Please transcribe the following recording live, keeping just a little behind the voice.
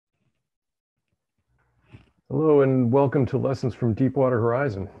Hello and welcome to Lessons from Deepwater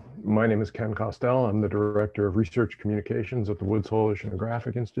Horizon. My name is Ken Costell. I'm the Director of Research Communications at the Woods Hole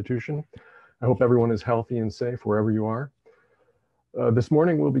Oceanographic Institution. I hope everyone is healthy and safe wherever you are. This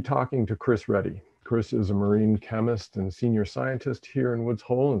morning we'll be talking to Chris Reddy. Chris is a marine chemist and senior scientist here in Woods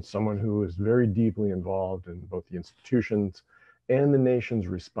Hole and someone who is very deeply involved in both the institution's and the nation's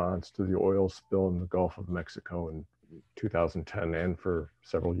response to the oil spill in the Gulf of Mexico in 2010 and for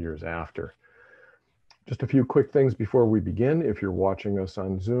several years after. Just a few quick things before we begin. If you're watching us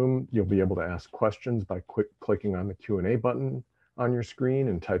on Zoom, you'll be able to ask questions by clicking on the Q&A button on your screen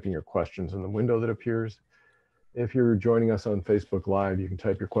and typing your questions in the window that appears. If you're joining us on Facebook Live, you can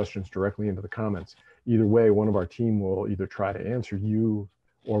type your questions directly into the comments. Either way, one of our team will either try to answer you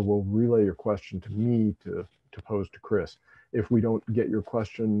or will relay your question to me to pose to Chris. If we don't get to your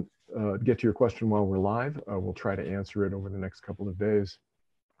question while we're live, we'll try to answer it over the next couple of days.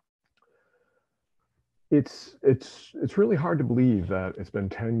 It's really hard to believe that it's been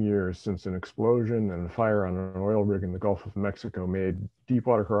 10 years since an explosion and a fire on an oil rig in the Gulf of Mexico made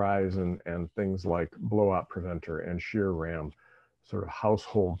Deepwater Horizon and things like blowout preventer and shear ram sort of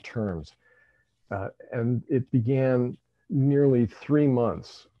household terms. And it began nearly 3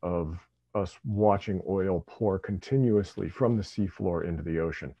 months of us watching oil pour continuously from the seafloor into the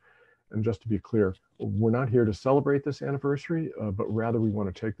ocean. And just to be clear, we're not here to celebrate this anniversary, but rather we want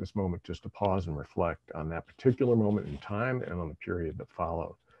to take this moment just to pause and reflect on that particular moment in time and on the period that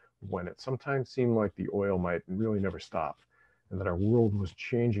followed, when it sometimes seemed like the oil might really never stop, and that our world was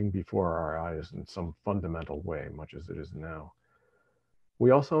changing before our eyes in some fundamental way, much as it is now.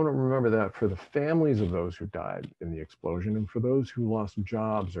 We also want to remember that for the families of those who died in the explosion, and for those who lost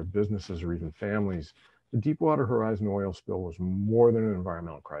jobs or businesses or even families, the Deepwater Horizon oil spill was more than an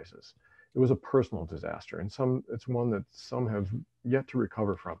environmental crisis. It was a personal disaster, and it's one that some have yet to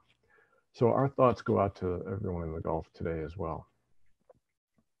recover from. So our thoughts go out to everyone in the Gulf today as well.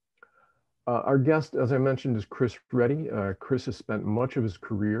 Our guest, as I mentioned, is Chris Reddy. Chris has spent much of his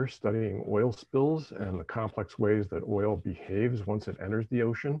career studying oil spills and the complex ways that oil behaves once it enters the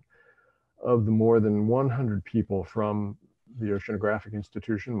ocean. Of the more than 100 people from the Oceanographic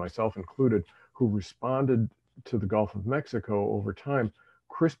Institution, myself included, who responded to the Gulf of Mexico over time,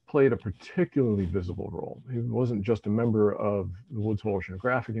 Chris played a particularly visible role. He wasn't just a member of the Woods Hole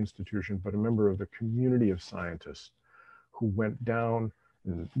Oceanographic Institution, but a member of the community of scientists who went down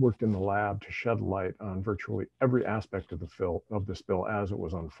and worked in the lab to shed light on virtually every aspect of the spill as it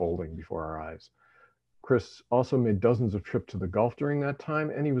was unfolding before our eyes. Chris also made dozens of trips to the Gulf during that time,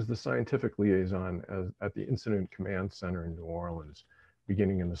 and he was the scientific liaison at the Incident Command Center in New Orleans,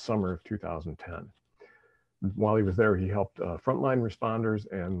 beginning in the summer of 2010. While he was there, he helped frontline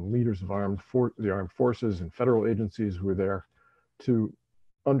responders and leaders of the armed forces and federal agencies who were there to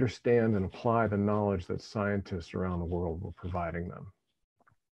understand and apply the knowledge that scientists around the world were providing them.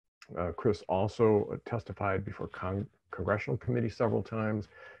 Chris also testified before congressional committees several times.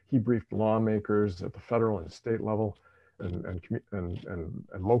 He briefed lawmakers at the federal and state level and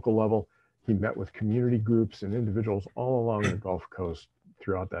local level. He met with community groups and individuals all along the Gulf Coast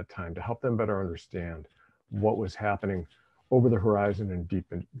throughout that time to help them better understand what was happening over the horizon and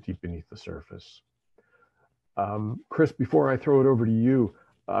deep beneath the surface. Chris, before I throw it over to you,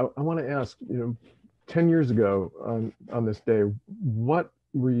 I want to ask, 10 years ago on this day, what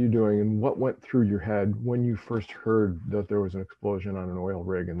were you doing and what went through your head when you first heard that there was an explosion on an oil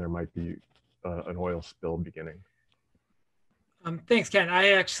rig and there might be an oil spill beginning? Thanks, Ken.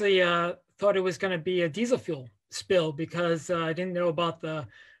 I actually thought it was going to be a diesel fuel spill because I didn't know about the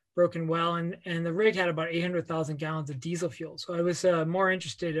broken well, and the rig had about 800,000 gallons of diesel fuel. So I was more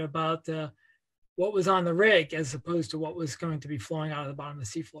interested about what was on the rig as opposed to what was going to be flowing out of the bottom of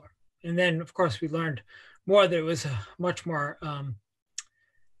the seafloor. And then, of course, we learned more that it was a much more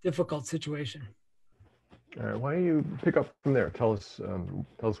difficult situation. All right, why don't you pick up from there? Tell us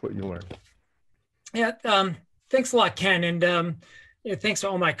what you learned. Yeah, thanks a lot, Ken, and thanks to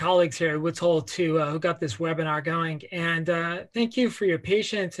all my colleagues here at Woods Hole too, who got this webinar going. And thank you for your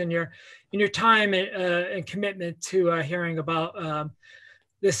patience and your time and commitment to hearing about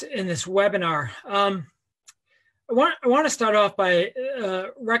this in this webinar. I want to start off by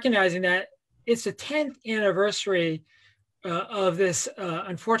recognizing that it's the 10th anniversary of this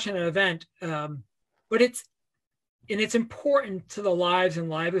unfortunate event, but it's important to the lives and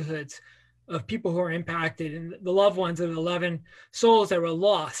livelihoods of people who are impacted and the loved ones of 11 souls that were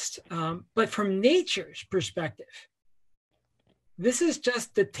lost. But from nature's perspective, this is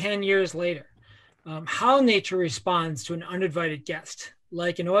just the 10 years later. How nature responds to an uninvited guest,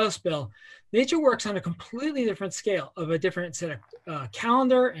 like an oil spill, nature works on a completely different scale of a different set of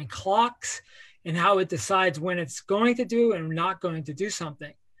calendar and clocks and how it decides when it's going to do and not going to do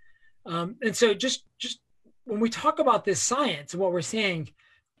something. And so just when we talk about this science and what we're seeing,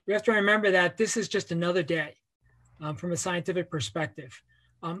 we have to remember that this is just another day from a scientific perspective.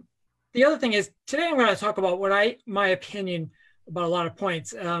 The other thing is, today I'm going to talk about my opinion about a lot of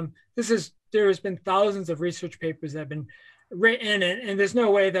points. There has been thousands of research papers that have been written, and there's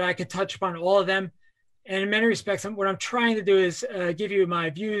no way that I could touch upon all of them. And in many respects, what I'm trying to do is give you my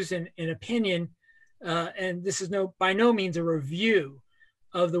views and opinion. And this is by no means a review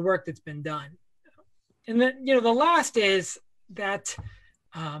of the work that's been done. And then, the last is that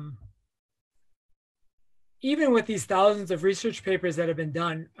even with these thousands of research papers that have been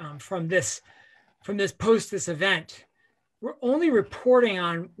done from this event, we're only reporting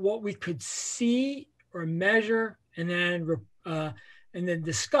on what we could see or measure and then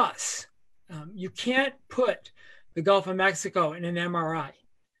discuss. You can't put the Gulf of Mexico in an MRI.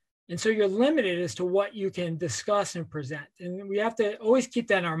 And so you're limited as to what you can discuss and present. And we have to always keep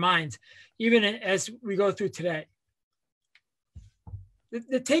that in our minds, even as we go through today.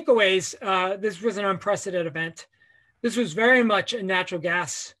 The takeaways, this was an unprecedented event. This was very much a natural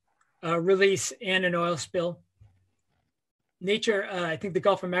gas release and an oil spill. Nature, I think the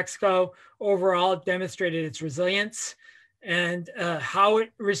Gulf of Mexico overall demonstrated its resilience and how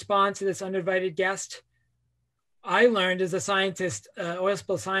it responds to this uninvited guest. I learned as a scientist, oil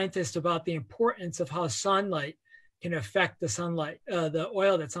spill scientist, about the importance of how sunlight can affect the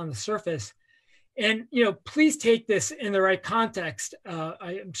oil that's on the surface. And, please take this in the right context.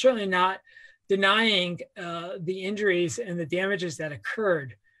 I am certainly not denying the injuries and the damages that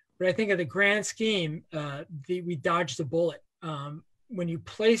occurred, but I think in the grand scheme, we dodged a bullet. When you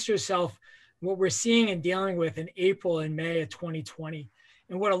place yourself, what we're seeing and dealing with in April and May of 2020,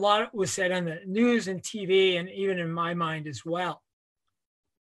 and what a lot was said on the news and TV, and even in my mind as well.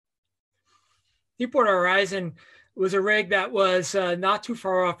 Deepwater Horizon was a rig that was not too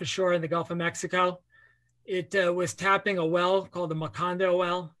far off the shore in the Gulf of Mexico. It was tapping a well called the Macondo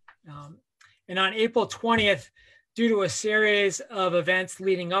well. And on April 20th, due to a series of events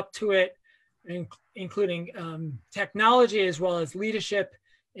leading up to it, including technology as well as leadership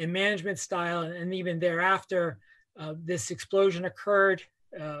and management style, and even thereafter, this explosion occurred,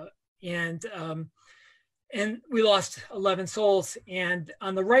 and we lost 11 souls. And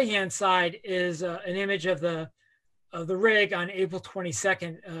on the right-hand side is an image of the rig on April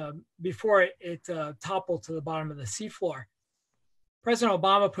 22nd, before it toppled to the bottom of the seafloor. President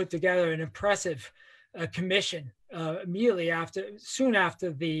Obama put together an impressive commission soon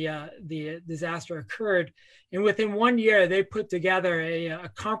after the disaster occurred, and within 1 year they put together a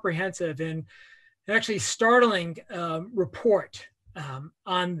comprehensive and actually startling report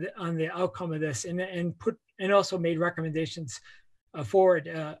on the outcome of this, and also made recommendations forward.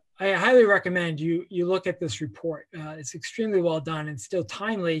 I highly recommend you look at this report. It's extremely well done and still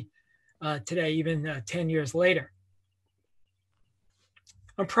timely today, even 10 years later.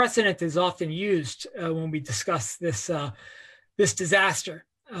 Unprecedented is often used when we discuss this disaster,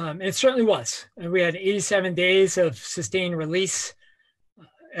 and it certainly was. And we had 87 days of sustained release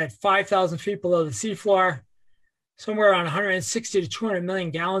at 5,000 feet below the seafloor. Somewhere around 160 to 200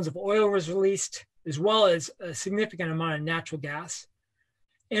 million gallons of oil was released, as well as a significant amount of natural gas.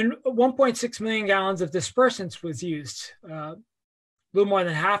 And 1.6 million gallons of dispersants was used. A little more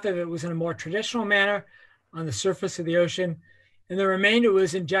than half of it was in a more traditional manner on the surface of the ocean, and the remainder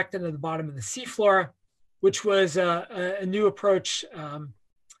was injected at the bottom of the seafloor, which was a new approach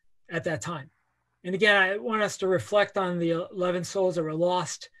at that time. And again, I want us to reflect on the 11 souls that were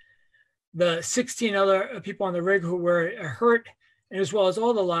lost, the 16 other people on the rig who were hurt, and as well as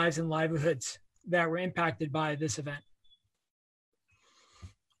all the lives and livelihoods that were impacted by this event.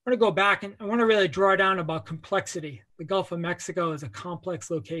 I want to go back and I want to really draw down about complexity. The Gulf of Mexico is a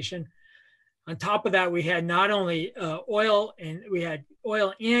complex location. On top of that, we had not only oil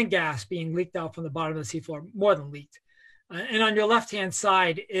and gas being leaked out from the bottom of the seafloor, more than leaked. And on your left-hand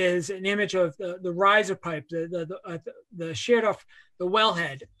side is an image of the riser pipe, the shared off the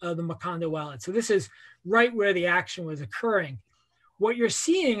wellhead of the Macondo wellhead. So this is right where the action was occurring. What you're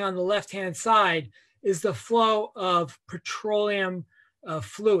seeing on the left-hand side is the flow of petroleum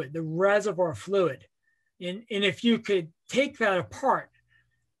fluid, the reservoir fluid. And if you could take that apart,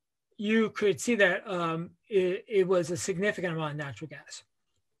 you could see that it was a significant amount of natural gas.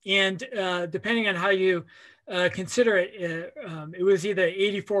 And depending on how you consider it, it was either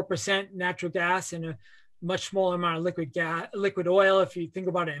 84% natural gas and a much smaller amount of liquid oil, if you think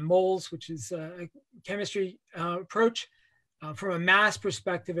about it in moles, which is a chemistry approach. From a mass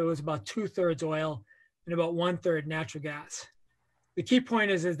perspective, it was about 2/3 oil and about 1/3 natural gas. the key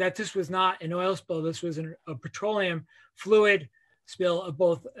point is that this was not an oil spill. This was a petroleum fluid spill of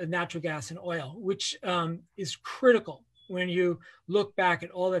both natural gas and oil, which is critical when you look back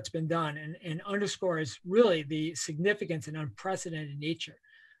at all that's been done, and underscores really the significance and unprecedented nature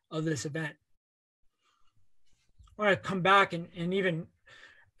of this event. I want to come back and even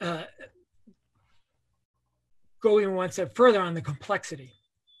go even one step further on the complexity.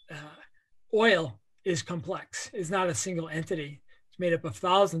 Oil is complex. It's not a single entity. It's made up of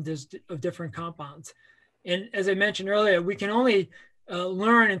thousands of different compounds. And as I mentioned earlier, we can only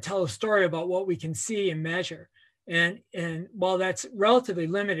learn and tell a story about what we can see and measure. And while that's relatively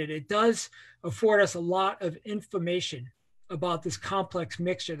limited, it does afford us a lot of information about this complex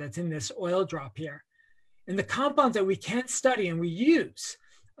mixture that's in this oil drop here. And the compounds that we can study and we use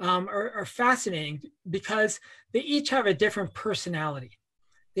are fascinating because they each have a different personality.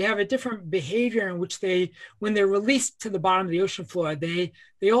 They have a different behavior in which when they're released to the bottom of the ocean floor, they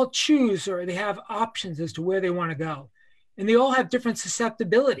all choose, or they have options as to where they want to go. And they all have different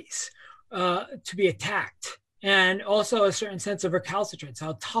susceptibilities to be attacked, and also a certain sense of recalcitrance,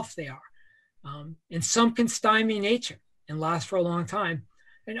 how tough they are. And some can stymie nature and last for a long time,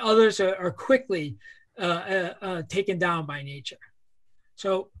 and others are quickly taken down by nature.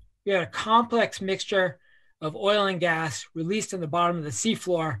 So we had a complex mixture of oil and gas released in the bottom of the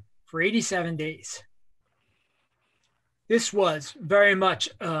seafloor for 87 days. This was very much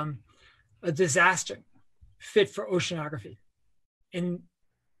a disaster fit for oceanography. And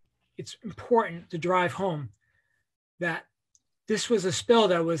it's important to drive home that this was a spill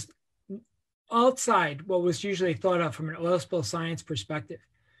that was outside what was usually thought of from an oil spill science perspective.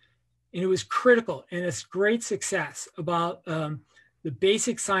 And it was critical, and it's great success about the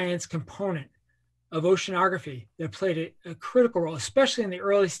basic science component of oceanography that played a critical role, especially in the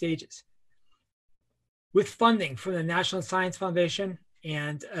early stages. With funding from the National Science Foundation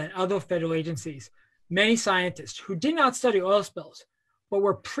and other federal agencies, many scientists who did not study oil spills, but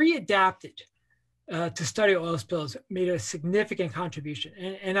were pre-adapted to study oil spills, made a significant contribution.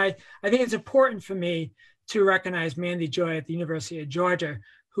 And I think it's important for me to recognize Mandy Joy at the University of Georgia,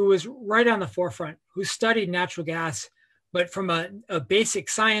 who was right on the forefront, who studied natural gas, but from a basic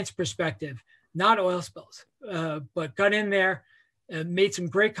science perspective, not oil spills, but got in there, made some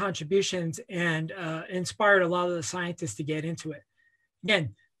great contributions, and inspired a lot of the scientists to get into it.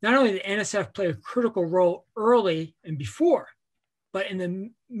 Again, not only did NSF play a critical role early and before, but in the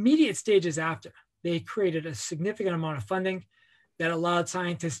immediate stages after. They created a significant amount of funding that allowed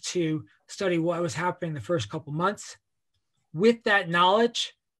scientists to study what was happening the first couple months. With that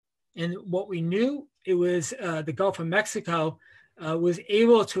knowledge and what we knew, it was the Gulf of Mexico was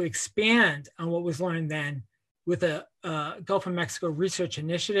able to expand on what was learned then with a Gulf of Mexico Research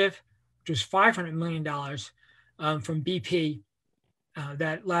Initiative, which was $500 million from BP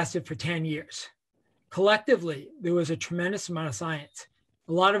that lasted for 10 years. Collectively, there was a tremendous amount of science.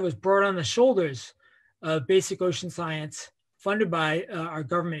 A lot of it was brought on the shoulders of basic ocean science funded by our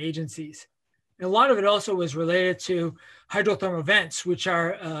government agencies. And a lot of it also was related to hydrothermal vents, which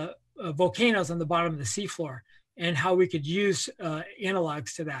are volcanoes on the bottom of the seafloor, and how we could use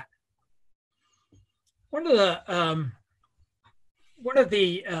analogs to that. One of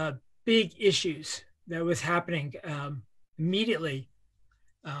the big issues that was happening immediately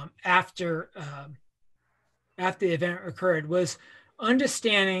after the event occurred was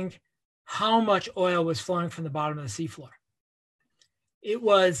understanding how much oil was flowing from the bottom of the seafloor. It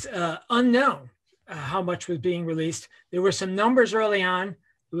was unknown how much was being released. There were some numbers early on.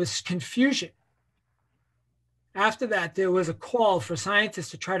 There was confusion. After that, there was a call for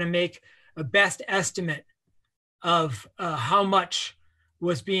scientists to try to make a best estimate of how much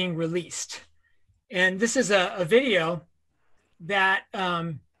was being released. And this is a video that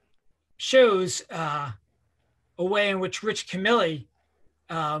shows a way in which Rich Camilli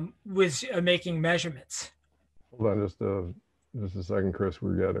was making measurements. Hold on just a second, Chris.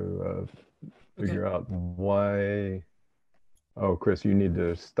 We got to figure out why. Oh, Chris, you need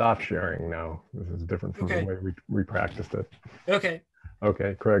to stop sharing now. This is different from the way we practiced it. Okay.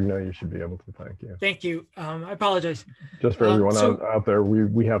 Okay, Craig, now you should be able to. Thank you. Thank you. I apologize. Just for everyone out there,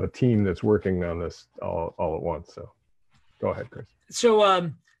 we have a team that's working on this all at once. So go ahead, Chris. So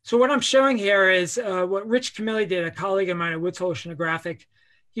what I'm showing here is what Rich Camilli did, a colleague of mine at Woods Hole Oceanographic.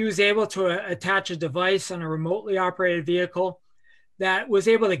 He was able to attach a device on a remotely operated vehicle that was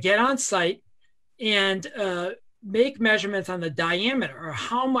able to get on site and make measurements on the diameter, or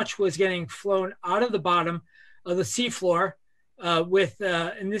how much was getting flown out of the bottom of the seafloor with,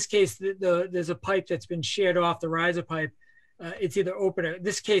 in this case, there's a pipe that's been sheared off, the riser pipe. It's either open or, in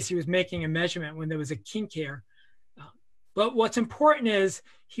this case, he was making a measurement when there was a kink here. But what's important is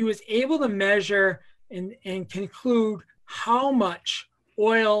he was able to measure and conclude how much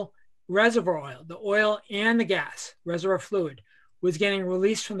oil, reservoir oil, the oil and the gas, reservoir fluid, was getting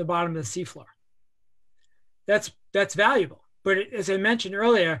released from the bottom of the seafloor. That's valuable. But as I mentioned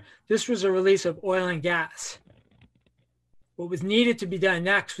earlier, this was a release of oil and gas. What was needed to be done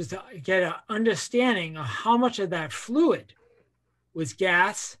next was to get an understanding of how much of that fluid was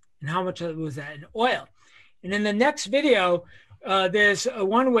gas and how much of it was that in oil. And in the next video, there's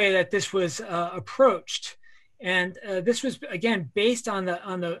one way that this was approached, and this was again based on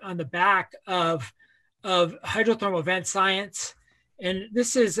the back of hydrothermal vent science. And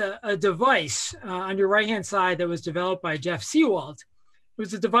this is a device on your right-hand side that was developed by Jeff Seewald. It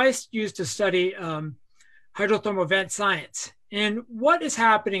was a device used to study hydrothermal vent science. And what is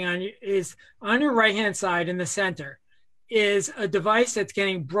happening on your right-hand side in the center is a device that's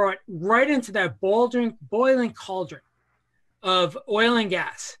getting brought right into that boiling cauldron of oil and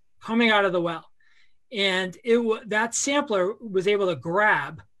gas coming out of the well. And that sampler was able to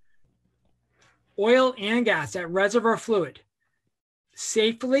grab oil and gas, that reservoir fluid,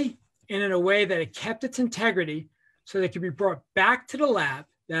 safely and in a way that it kept its integrity so that it could be brought back to the lab,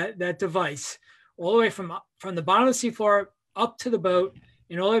 that device, all the way from the bottom of the seafloor up to the boat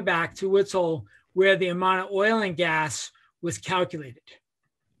and all the way back to Woods Hole, where the amount of oil and gas was calculated.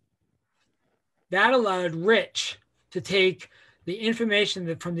 That allowed Rich to take the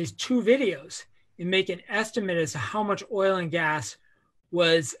information from these two videos and make an estimate as to how much oil and gas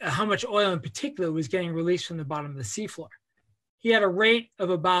was, how much oil in particular was getting released from the bottom of the seafloor. He had a rate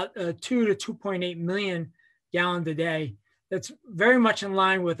of about 2 to 2.8 million gallons a day. That's very much in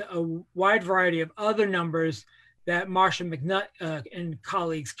line with a wide variety of other numbers that Marshall McNutt and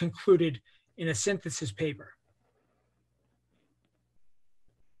colleagues concluded in a synthesis paper.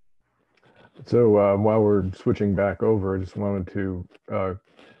 So while we're switching back over, I just wanted to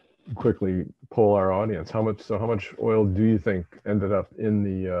quickly poll our audience. How much oil do you think ended up in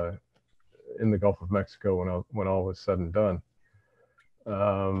the Gulf of Mexico when all was said and done?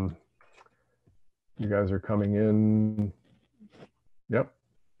 You guys are coming in. Yep,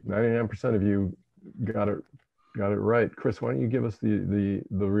 99% of you got it right. Chris, why don't you give us the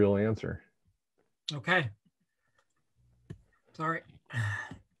real answer? Okay. Sorry.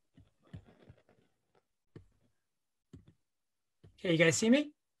 Okay, you guys see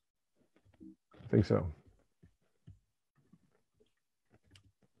me? I think so.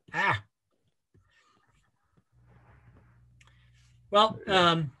 Well,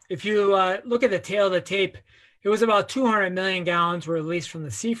 if you look at the tail of the tape, it was about 200 million gallons were released from the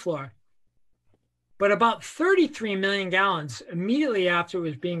seafloor. But about 33 million gallons immediately after it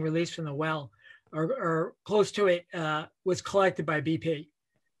was being released from the well, or close to it, was collected by BP.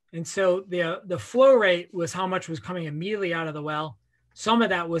 And so the flow rate was how much was coming immediately out of the well. Some of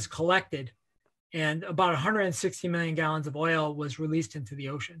that was collected, and about 160 million gallons of oil was released into the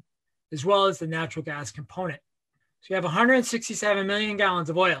ocean, as well as the natural gas component. So you have 167 million gallons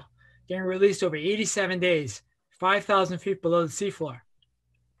of oil getting released over 87 days, 5,000 feet below the seafloor,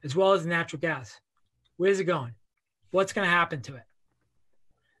 as well as the natural gas. Where's it going? What's going to happen to it?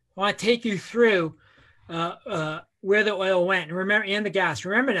 I want to take you through where the oil went, and remember, and the gas.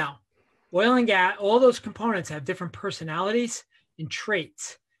 Remember now, oil and gas, all those components have different personalities and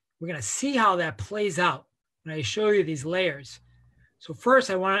traits. We're going to see how that plays out when I show you these layers. So first,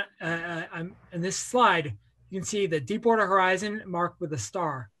 I want to, in this slide, you can see the Deepwater Horizon marked with a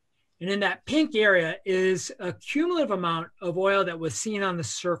star. And in that pink area is a cumulative amount of oil that was seen on the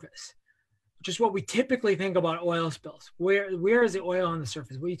surface, which is what we typically think about oil spills. Where is the oil on the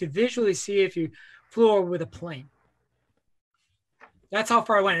surface? Well, you could visually see if you flew over with a plane. That's how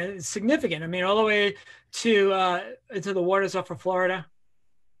far I went. It's significant. I mean, all the way to into the waters off of Florida.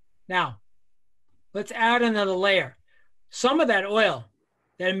 Now, let's add another layer. Some of that oil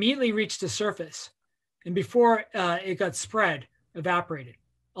that immediately reached the surface and before it got spread, evaporated.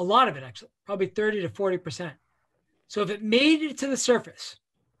 A lot of it, actually, probably 30 to 40%. So if it made it to the surface,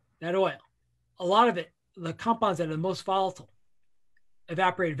 that oil, a lot of it, the compounds that are the most volatile,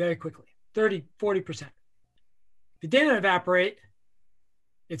 evaporated very quickly, 30, 40%. If it didn't evaporate,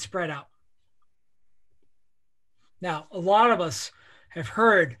 it spread out. Now, a lot of us have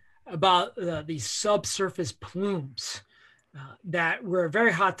heard about these subsurface plumes that were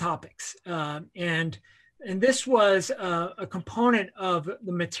very hot topics. And this was a component of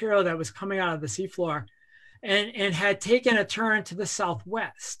the material that was coming out of the seafloor and had taken a turn to the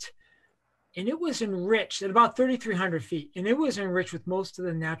southwest. And it was enriched at about 3,300 feet. And it was enriched with most of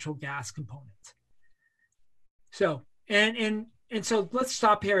the natural gas components. So, and so let's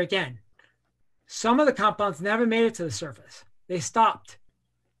stop here again. Some of the compounds never made it to the surface. They stopped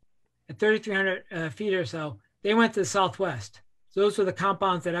at 3,300 feet or so. They went to the southwest. So those were the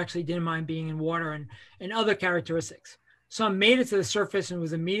compounds that actually didn't mind being in water and other characteristics. Some made it to the surface and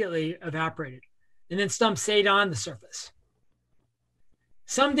was immediately evaporated. And then some stayed on the surface.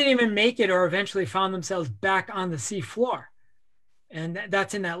 Some didn't even make it or eventually found themselves back on the sea floor. And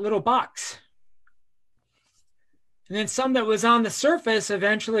that's in that little box. And then some that was on the surface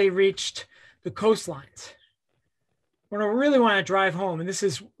eventually reached the coastlines. What I really want to drive home, and this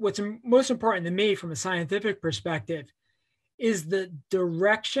is what's most important to me from a scientific perspective, is the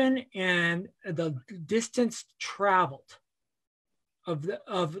direction and the distance traveled of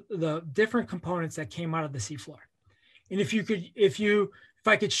the different components that came out of the seafloor. And if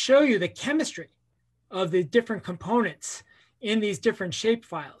I could show you the chemistry of the different components in these different shape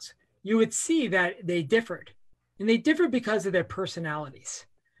files, you would see that they differed. And they differed because of their personalities.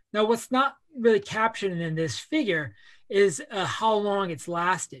 Now, what's not really captured in this figure is how long it's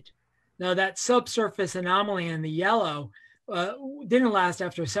lasted. Now, that subsurface anomaly in the yellow didn't last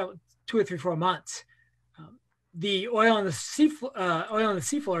after 2 or 3, 4 months. The oil on the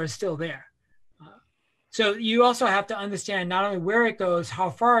seafloor is still there. So you also have to understand not only where it goes, how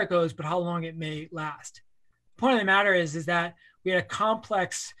far it goes, but how long it may last. The point of the matter is that we had a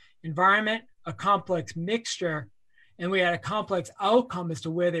complex environment, a complex mixture, and we had a complex outcome as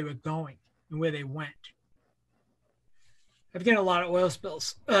to where they were going and where they went. I've given a lot of oil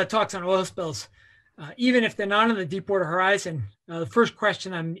spills, talks on oil spills. Even if they're not on the Deepwater Horizon, the first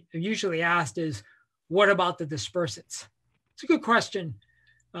question I'm usually asked is, what about the dispersants? It's a good question.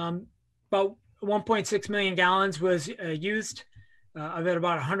 About 1.6 million gallons was used. I've had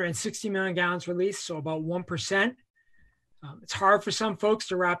about 160 million gallons released, so about 1%. It's hard for some folks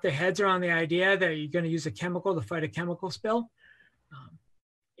to wrap their heads around the idea that you're going to use a chemical to fight a chemical spill.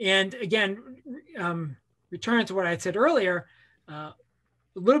 And again, returning to what I had said earlier, a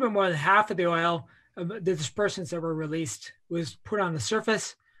little bit more than half of the oil, the dispersants that were released, was put on the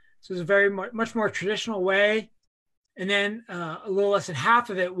surface. So it was a very much more traditional way. And then a little less than half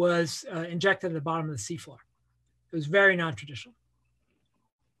of it was injected at the bottom of the seafloor. It was very non-traditional.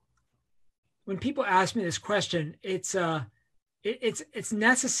 When people ask me this question, it's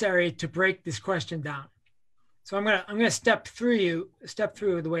necessary to break this question down. So I'm gonna step through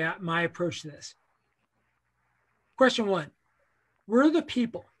the way my approach to this. Question 1: were the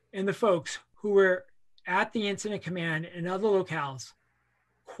people and the folks who were at the incident command and other locales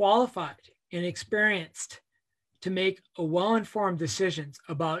qualified and experienced to make a well-informed decisions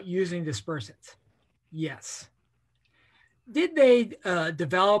about using dispersants? Yes. Did they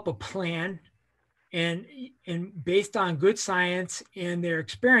develop a plan and based on good science and their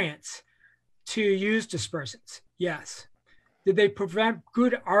experience to use dispersants? Yes. Did they prevent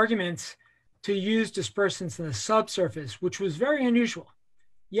good arguments to use dispersants in the subsurface, which was very unusual?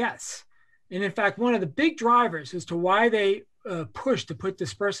 Yes. And in fact, one of the big drivers as to why they pushed to put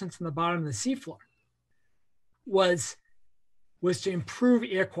dispersants in the bottom of the seafloor was to improve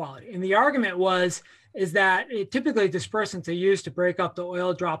air quality. And the argument is that typically dispersants are used to break up the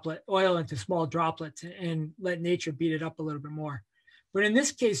oil into small droplets and let nature beat it up a little bit more. But in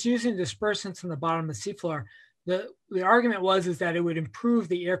this case, using dispersants on the bottom of the seafloor, the argument is that it would improve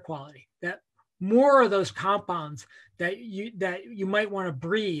the air quality, that more of those compounds that you might want to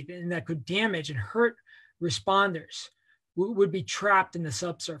breathe and that could damage and hurt responders would be trapped in the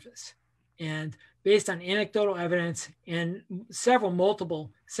subsurface. And based on anecdotal evidence and several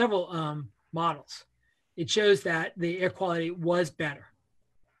models, it shows that the air quality was better.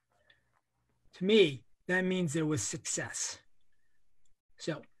 To me, that means there was success.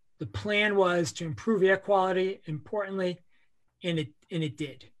 So the plan was to improve air quality, importantly, and it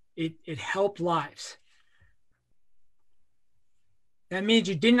did. It helped lives. That means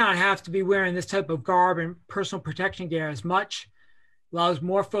you did not have to be wearing this type of garb and personal protection gear as much. Allows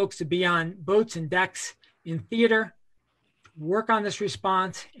more folks to be on boats and decks in theater, work on this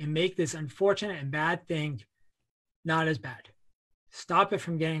response, and make this unfortunate and bad thing not as bad. Stop it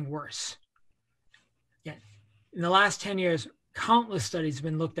from getting worse. Again, in the last 10 years, countless studies have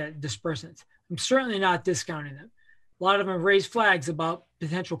been looked at dispersants. I'm certainly not discounting them. A lot of them have raised flags about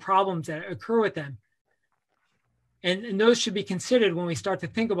potential problems that occur with them. And those should be considered when we start to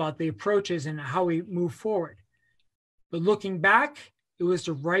think about the approaches and how we move forward. But looking back, it was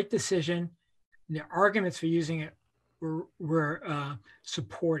the right decision, and the arguments for using it were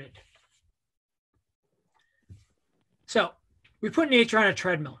supported. So we put nature on a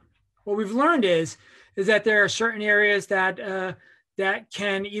treadmill. What we've learned is that there are certain areas that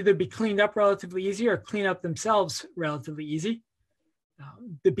can either be cleaned up relatively easy or clean up themselves relatively easy.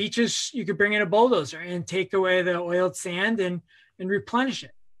 The beaches, you could bring in a bulldozer and take away the oiled sand and replenish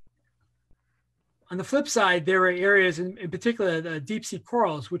it. On the flip side, there were areas, in particular, the deep sea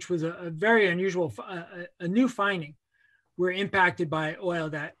corals, which was a very unusual, a new finding, were impacted by oil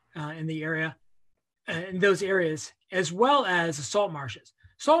that in the area, in those areas, as well as the salt marshes.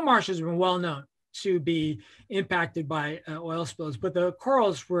 Salt marshes have been well known to be impacted by oil spills, but the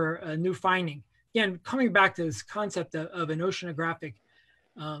corals were a new finding. Again, coming back to this concept of an oceanographic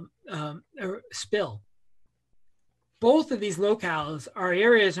spill. Both of these locales are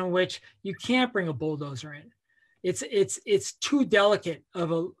areas in which you can't bring a bulldozer in. It's too delicate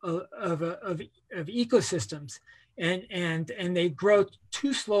of ecosystems, and they grow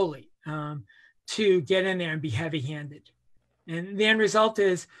too slowly to get in there and be heavy-handed. And the end result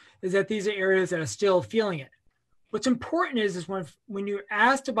is that these are areas that are still feeling it. What's important is when you're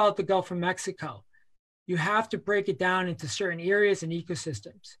asked about the Gulf of Mexico, you have to break it down into certain areas and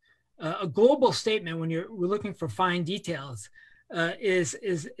ecosystems. A global statement, when we're looking for fine details,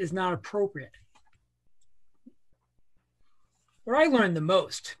 is not appropriate. What I learned the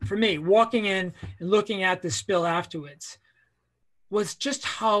most, for me, walking in and looking at the spill afterwards, was just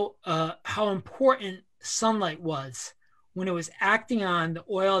how important sunlight was when it was acting on the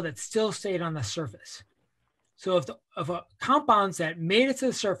oil that still stayed on the surface. So if compounds that made it to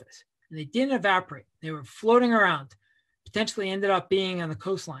the surface and they didn't evaporate, they were floating around, potentially ended up being on the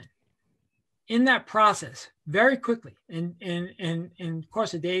coastline. In that process, very quickly, in the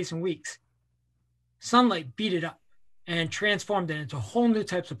course of days and weeks, sunlight beat it up and transformed it into whole new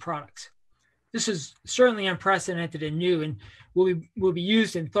types of products. This is certainly unprecedented and new, and will be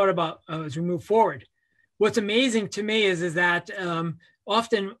used and thought about as we move forward. What's amazing to me is that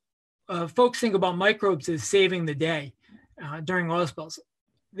often folks think about microbes as saving the day during oil spills.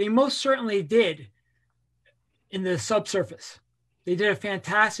 They most certainly did in the subsurface. They did a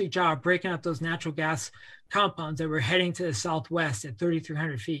fantastic job breaking up those natural gas compounds that were heading to the southwest at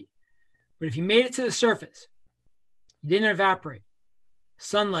 3,300 feet. But if you made it to the surface, you didn't evaporate,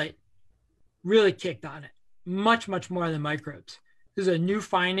 sunlight really kicked on it, much, much more than microbes. This is a new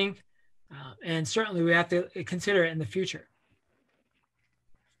finding, and certainly we have to consider it in the future.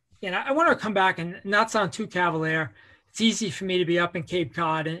 And I want to come back and not sound too cavalier. It's easy for me to be up in Cape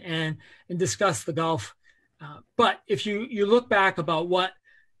Cod and discuss the Gulf. But if you look back about what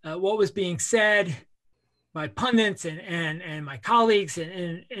was being said by pundits and my colleagues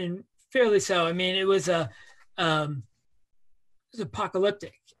and fairly so, I mean, it was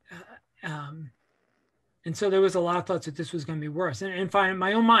apocalyptic. And so there was a lot of thoughts that this was going to be worse. And fine, in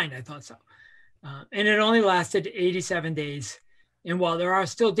my own mind, I thought so. And it only lasted 87 days. And while there are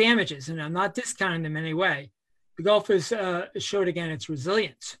still damages, and I'm not discounting them in any way, the Gulf has showed again its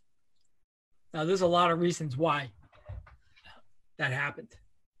resilience. Now, there's a lot of reasons why that happened.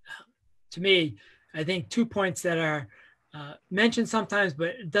 To me, I think 2 points that are mentioned sometimes,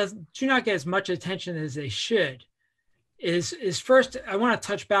 but do not get as much attention as they should, is first, I want to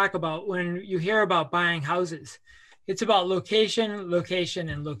touch back about when you hear about buying houses. It's about location, location,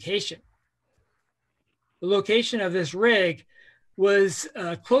 and location. The location of this rig was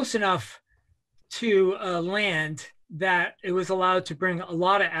close enough to land that it was allowed to bring a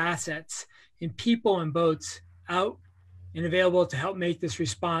lot of assets and people and boats out and available to help make this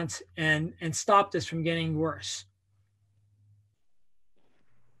response and stop this from getting worse.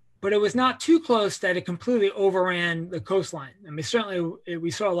 But it was not too close that it completely overran the coastline. I mean, certainly we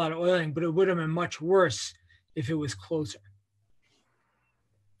saw a lot of oiling, but it would have been much worse if it was closer.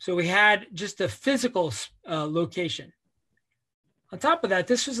 So we had just a physical location. On top of that,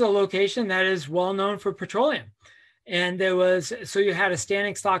 this was a location that is well known for petroleum. And so you had a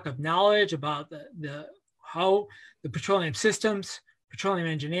standing stock of knowledge about how the petroleum systems, petroleum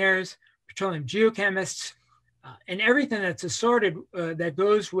engineers, petroleum geochemists, and everything that's assorted that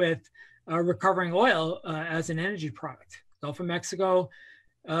goes with recovering oil as an energy product. Gulf of Mexico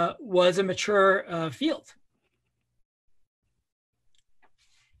was a mature field.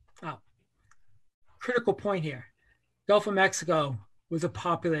 Now, critical point here. Gulf of Mexico was a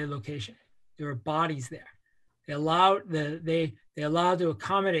populated location. There were bodies there. They allowed to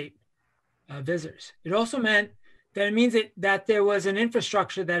accommodate visitors. It also meant that it means that there was an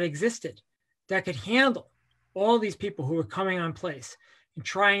infrastructure that existed that could handle all these people who were coming on place and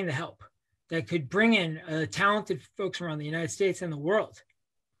trying to help, that could bring in talented folks around the United States and the world.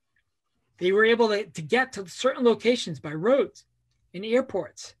 They were able to get to certain locations by roads and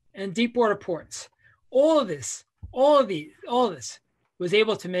airports and deep water ports. All this was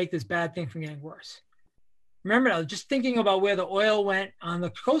able to make this bad thing from getting worse. Remember now, just thinking about where the oil went on the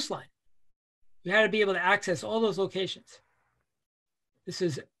coastline, you had to be able to access all those locations. This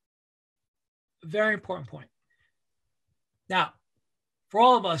is a very important point. Now, for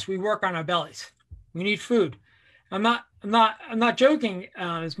all of us, we work on our bellies. We need food. I'm not joking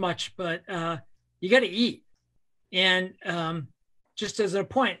as much, but you got to eat. And just as a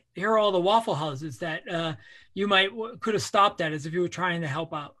point, here are all the Waffle Houses that you could have stopped at as if you were trying to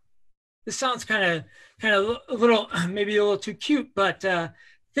help out. This sounds kind of a little, maybe a little too cute, but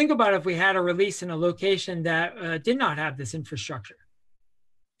think about if we had a release in a location that did not have this infrastructure.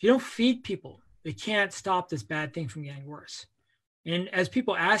 If you don't feed people, they can't stop this bad thing from getting worse. And as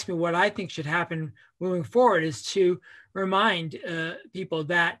people ask me what I think should happen moving forward is to remind people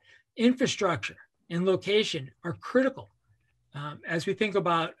that infrastructure and location are critical as we think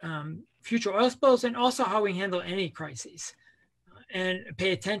about future oil spills and also how we handle any crises and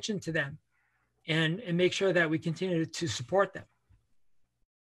pay attention to them and make sure that we continue to support them.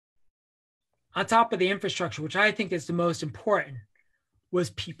 On top of the infrastructure, which I think is the most important, was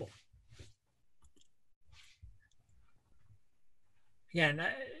people. Again,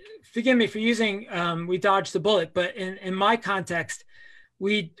 forgive me for using, we dodged the bullet, but in my context,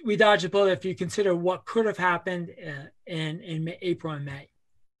 we dodged the bullet if you consider what could have happened in April and May.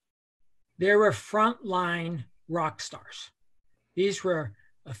 There were frontline rock stars. These were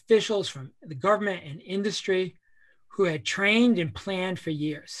officials from the government and industry who had trained and planned for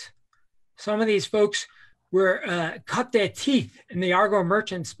years. Some of these folks were cut their teeth in the Argo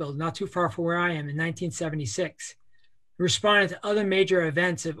Merchant spill, not too far from where I am, in 1976. Responded to other major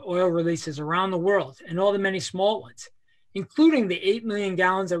events of oil releases around the world and all the many small ones, including the 8 million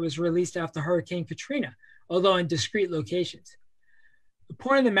gallons that was released after Hurricane Katrina, although in discrete locations. The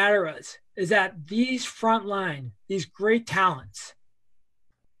point of the matter is that these frontline, these great talents,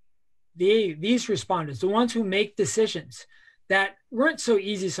 these responders, the ones who make decisions that weren't so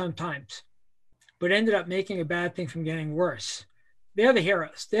easy sometimes, but ended up making a bad thing from getting worse, they're the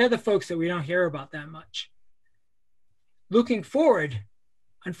heroes. They're the folks that we don't hear about that much. Looking forward,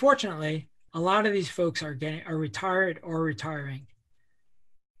 unfortunately, a lot of these folks are retired or retiring.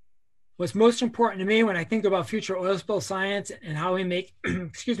 What's most important to me when I think about future oil spill science and how we make,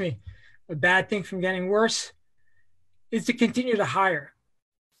 excuse me, a bad thing from getting worse is to continue to hire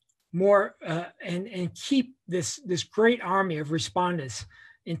more and keep this great army of responders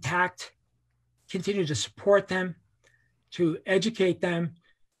intact, continue to support them, to educate them,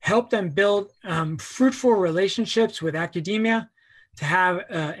 help them build fruitful relationships with academia, to have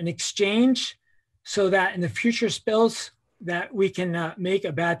an exchange so that in the future spills that we can make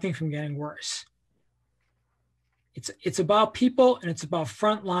a bad thing from getting worse. It's about people and it's about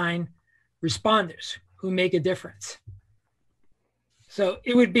frontline responders who make a difference. So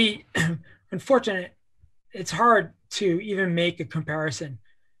it would be unfortunate. It's hard to even make a comparison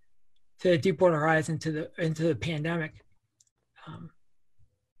to Deepwater Horizon into the pandemic.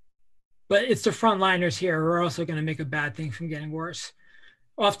 But it's the frontliners here who are also going to make a bad thing from getting worse.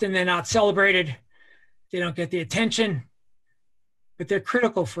 Often they're not celebrated. They don't get the attention, but they're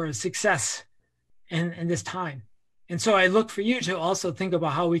critical for success in this time. And so I look for you to also think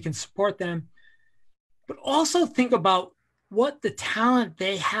about how we can support them, but also think about what the talent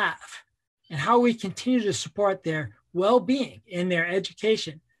they have and how we continue to support their well-being and their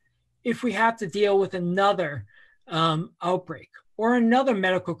education if we have to deal with another outbreak or another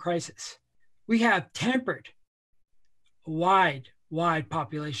medical crisis. We have tempered a wide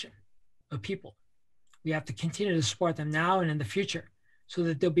population of people. We have to continue to support them now and in the future so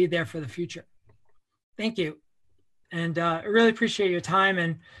that they'll be there for the future. Thank you. And I really appreciate your time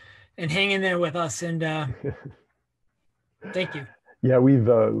and hanging there with us. And thank you. Yeah, we've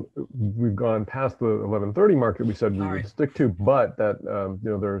gone past the 11:30 mark that we said we would stick to, but that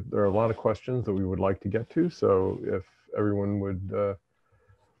there are a lot of questions that we would like to get to. So if everyone would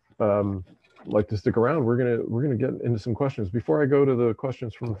like to stick around, we're gonna get into some questions. Before I go to the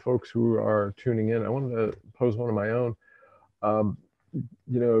questions from the folks who are tuning in, I wanted to pose one of my own.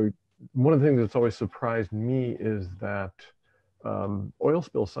 One of the things that's always surprised me is that oil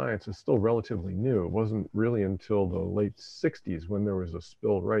spill science is still relatively new. It wasn't really until the late 60s when there was a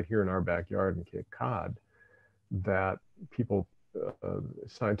spill right here in our backyard in Cape Cod that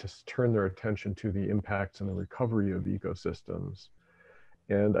scientists turned their attention to the impacts and the recovery of ecosystems.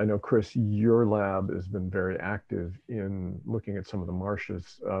 And I know, Chris, your lab has been very active in looking at some of the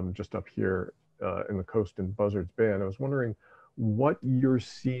marshes just up here in the coast in Buzzards Bay. And I was wondering what you're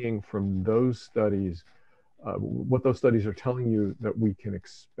seeing from those studies, what those studies are telling you that we can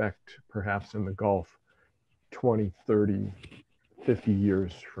expect perhaps in the Gulf 20, 30, 50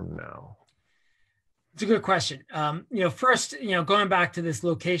 years from now. It's a good question. First, going back to this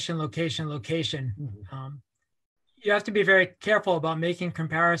location. you have to be very careful about making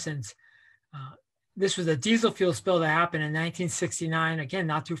comparisons. This was a diesel fuel spill that happened in 1969, again,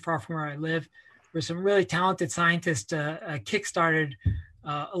 not too far from where I live, where some really talented scientists kickstarted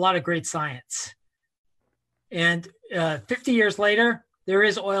a lot of great science. And 50 years later, there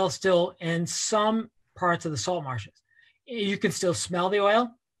is oil still in some parts of the salt marshes. You can still smell the oil,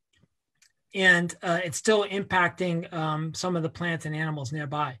 and it's still impacting some of the plants and animals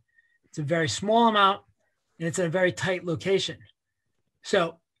nearby. It's a very small amount, and it's in a very tight location.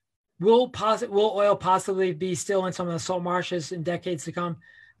 So will oil possibly be still in some of the salt marshes in decades to come?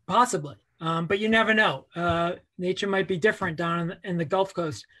 Possibly, but you never know. Nature might be different down in the Gulf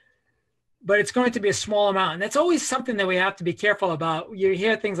Coast, but it's going to be a small amount. And that's always something that we have to be careful about. You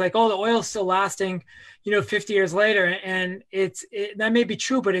hear things like, oh, the oil's still lasting, 50 years later. And that may be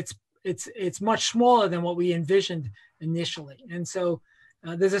true, but it's much smaller than what we envisioned initially. And so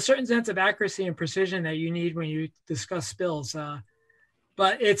there's a certain sense of accuracy and precision that you need when you discuss spills.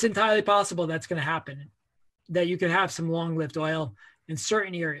 But it's entirely possible that's going to happen, that you could have some long-lived oil in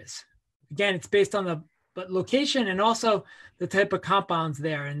certain areas. Again, it's based on the location and also the type of compounds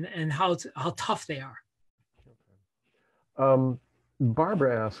there and how tough they are.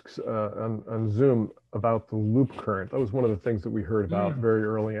 Barbara asks on Zoom about the loop current. That was one of the things that we heard about very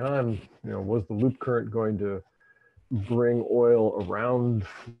early on. Was the loop current going to bring oil around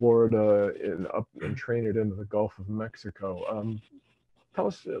Florida and up and train it into the Gulf of Mexico? Tell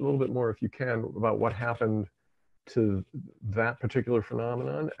us a little bit more, if you can, about what happened to that particular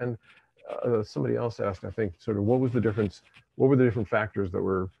phenomenon. And somebody else asked, I think, sort of what were the different factors that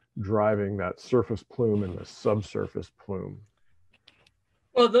were driving that surface plume and the subsurface plume?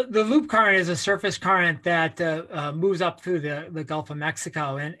 Well, the loop current is a surface current that moves up through the Gulf of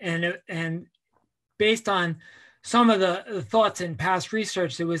Mexico. And based on some of the thoughts in past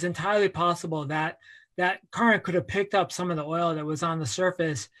research, it was entirely possible that current could have picked up some of the oil that was on the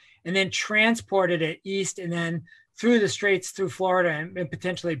surface and then transported it east and then through the straits through Florida and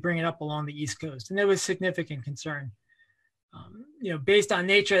potentially bring it up along the East Coast. And there was significant concern. Based on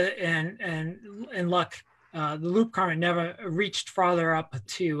nature and luck, the loop current never reached farther up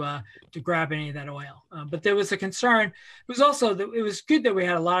to grab any of that oil. But there was a concern. It was also it was good that we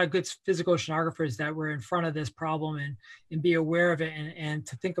had a lot of good physical oceanographers that were in front of this problem and be aware of it and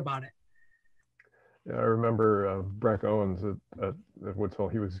to think about it. Yeah, I remember Breck Owens at Woods Hole.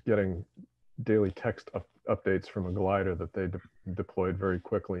 He was getting daily text updates from a glider that they deployed very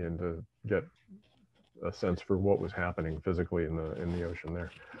quickly and to get a sense for what was happening physically in the ocean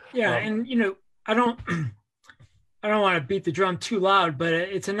there. Yeah, and I don't want to beat the drum too loud, but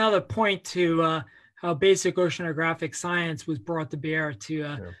it's another point to how basic oceanographic science was brought to bear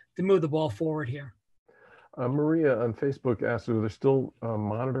to move the ball forward here. Maria on Facebook asked, are there still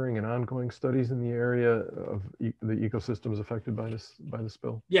monitoring and ongoing studies in the area of the ecosystems affected by the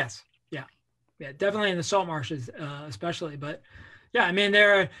spill? Yes, yeah, definitely in the salt marshes, especially. But yeah, I mean,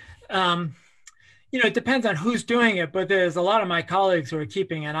 there are, it depends on who's doing it, but there's a lot of my colleagues who are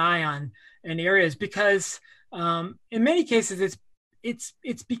keeping an eye on in areas because in many cases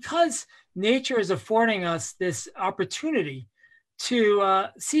it's because nature is affording us this opportunity to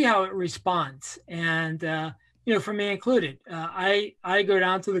see how it responds. And, for me included, I go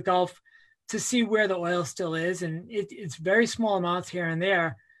down to the Gulf to see where the oil still is. And it's very small amounts here and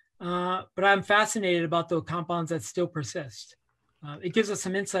there, but I'm fascinated about the compounds that still persist. It gives us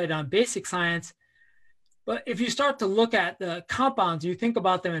some insight on basic science. But if you start to look at the compounds, you think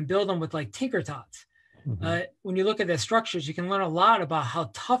about them and build them with like tinker tots. When you look at their structures, you can learn a lot about how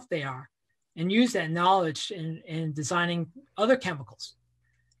tough they are and use that knowledge in designing other chemicals.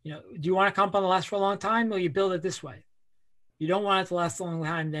 Do you want a compound to last for a long time? Well, you build it this way. You don't want it to last a long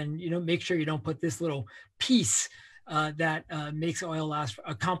time, then make sure you don't put this little piece that makes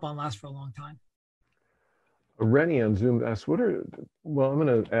a compound last for a long time. Reddy on Zoom asks, I'm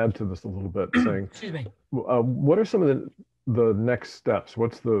going to add to this a little bit, saying, excuse me, what are some of the next steps?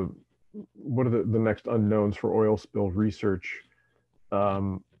 What are the next unknowns for oil spill research?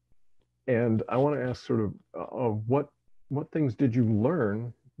 And I want to ask sort of what things did you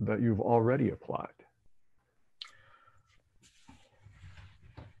learn that you've already applied?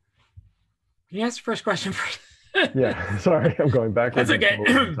 Can you ask the first question first? Yeah, sorry, I'm going backwards. That's okay.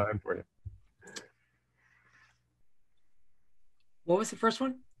 Time for you. What was the first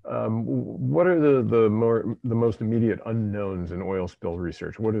one? What are the most immediate unknowns in oil spill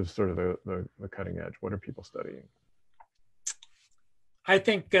research? What is sort of the cutting edge? What are people studying? I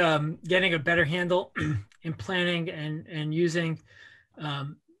think getting a better handle in planning and using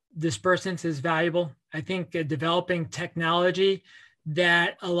dispersants is valuable. I think developing technology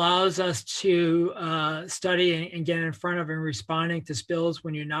that allows us to study and get in front of and responding to spills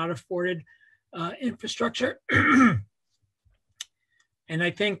when you're not afforded infrastructure. And I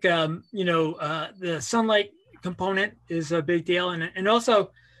think, the sunlight component is a big deal. And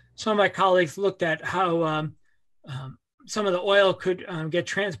also some of my colleagues looked at how some of the oil could get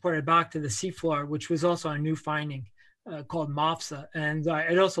transported back to the seafloor, which was also a new finding called MOFSA. And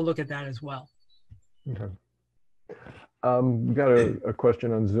I'd also look at that as well. Okay. We got a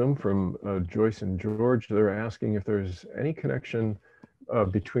question on Zoom from Joyce and George. They're asking if there's any connection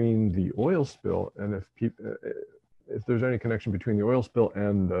between the oil spill and if there's any connection between the oil spill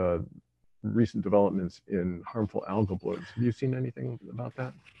and recent developments in harmful algal blooms. Have you seen anything about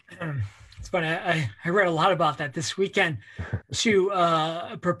that? It's funny. I read a lot about that this weekend to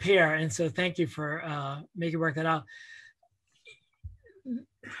prepare, and so thank you for making work that out.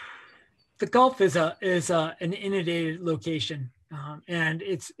 The Gulf is an inundated location, and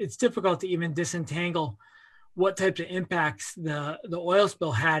it's difficult to even disentangle what types of impacts the oil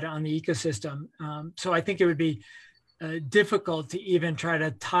spill had on the ecosystem. So I think it would be difficult to even try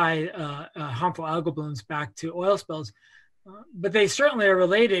to tie harmful algal blooms back to oil spills, but they certainly are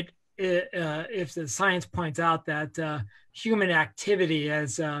related if the science points out that human activity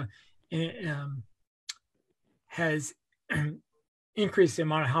has increased the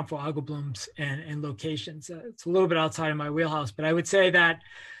amount of harmful algal blooms and locations. It's a little bit outside of my wheelhouse, but I would say that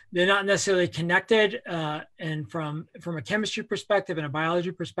they're not necessarily connected and from a chemistry perspective and a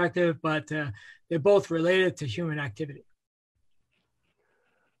biology perspective, but they're both related to human activity.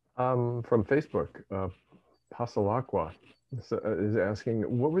 From Facebook, Pasalacqua is asking,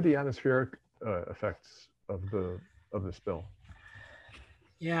 what were the atmospheric effects of the spill?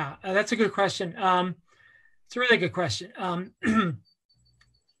 Yeah, that's a good question. It's a really good question.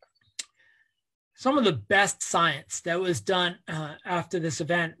 Some of the best science that was done after this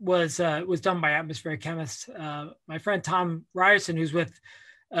event was done by atmospheric chemists. My friend Tom Ryerson, who's with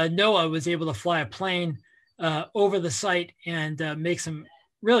NOAA, was able to fly a plane over the site and make some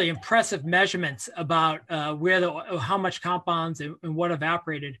really impressive measurements about how much compounds and what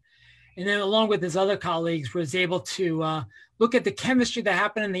evaporated. And then along with his other colleagues was able to look at the chemistry that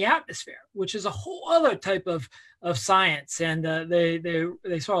happened in the atmosphere, which is a whole other type of science. And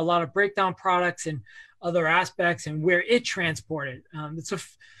they saw a lot of breakdown products and other aspects and where it transported.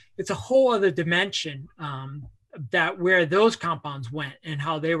 It's a whole other dimension that where those compounds went and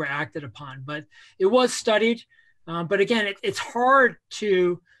how they were acted upon. But it was studied. But again, it's hard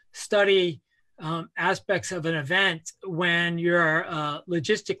to study aspects of an event when you're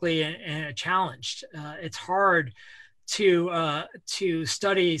logistically challenged. It's hard to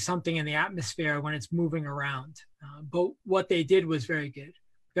study something in the atmosphere when it's moving around. But what they did was very good,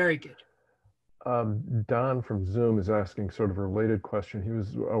 very good. Don from Zoom is asking sort of a related question. He was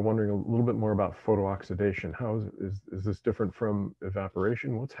wondering a little bit more about photooxidation. How is this different from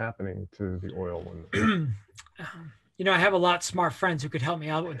evaporation? What's happening to the oil when? I have a lot of smart friends who could help me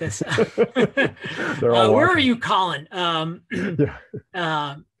out with this. Where are you, Colin?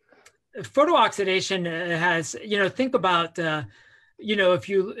 Photooxidation has, think about, if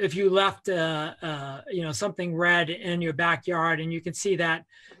you left, something red in your backyard and you can see that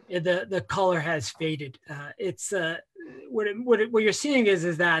the color has faded. It's what you're seeing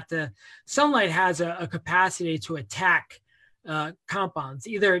is that sunlight has a capacity to attack compounds,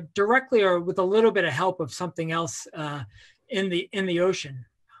 either directly or with a little bit of help of something else in the ocean.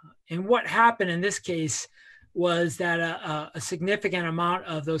 And what happened in this case was that a significant amount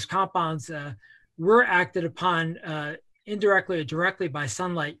of those compounds were acted upon indirectly or directly by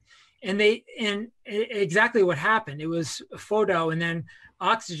sunlight. And exactly what happened, it was photo, and then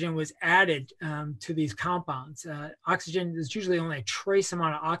oxygen was added to these compounds. Oxygen is usually only a trace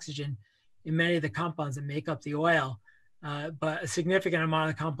amount of oxygen in many of the compounds that make up the oil. But a significant amount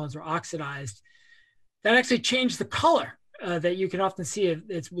of the compounds were oxidized. That actually changed the color that you can often see.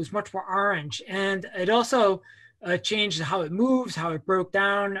 It was much more orange. And it also changed how it moves, how it broke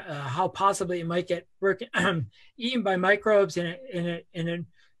down, how possibly it might get eaten by microbes. And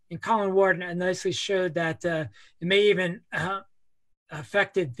Colin Ward nicely showed that it may even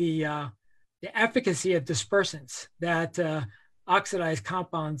affected the efficacy of dispersants, that oxidized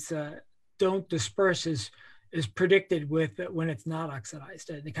compounds don't disperse is predicted when it's not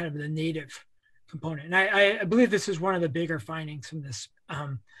oxidized, the kind of the native component. And I believe this is one of the bigger findings from this,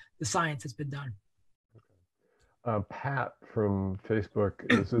 the science that's been done. Pat from Facebook,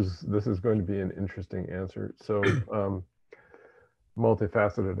 this is going to be an interesting answer. So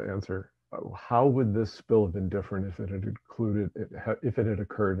multifaceted answer. How would this spill have been different if it had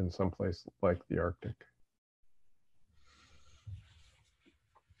occurred in some place like the Arctic?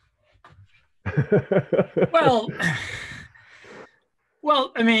 Well,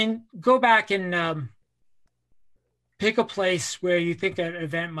 well, I mean, go back and pick a place where you think an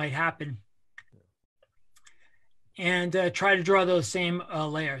event might happen, and try to draw those same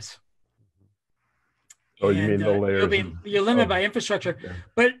layers. Oh, you And mean the layers you're limited by infrastructure,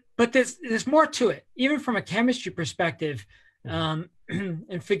 yeah. but there's more to it, even from a chemistry perspective. And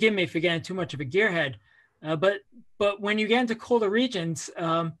forgive me for getting too much of a gearhead, but when you get into colder regions,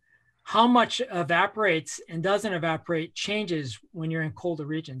 how much evaporates and doesn't evaporate changes when you're in colder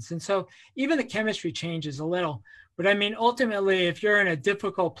regions, and so even the chemistry changes a little. But I mean, ultimately, if you're in a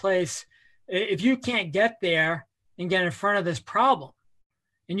difficult place, if you can't get there and get in front of this problem,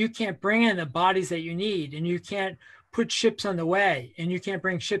 and you can't bring in the bodies that you need, and you can't put ships on the way, and you can't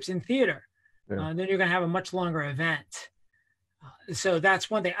bring ships in theater, then you're going to have a much longer event. So that's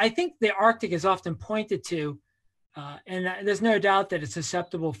one thing. I think the Arctic is often pointed to, and there's no doubt that it's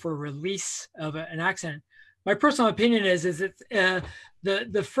susceptible for release of an accident. My personal opinion is that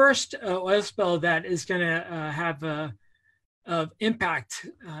the first oil spill that is going to have of impact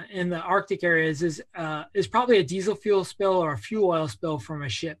in the Arctic areas is probably a diesel fuel spill or a fuel oil spill from a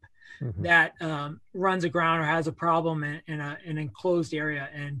ship that runs aground or has a problem in an enclosed area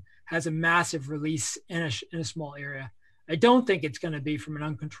and has a massive release in a small area. I don't think it's going to be from an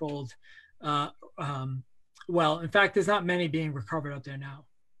uncontrolled well. In fact, there's not many being recovered out there now.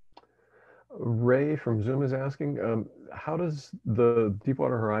 Ray from Zoom is asking, how does the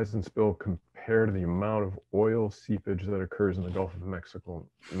Deepwater Horizon spill compare to the amount of oil seepage that occurs in the Gulf of Mexico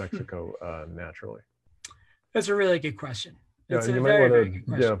naturally? That's a really good question. It's a very good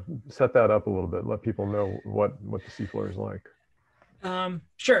question. Set that up a little bit. Let people know what the seafloor is like.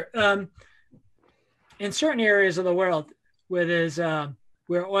 Sure. In certain areas of the world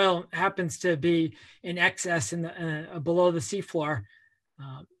where oil happens to be in excess in below the seafloor,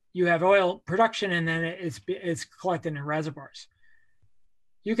 you have oil production, and then it's collected in reservoirs.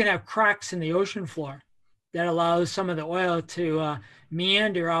 You can have cracks in the ocean floor that allows some of the oil to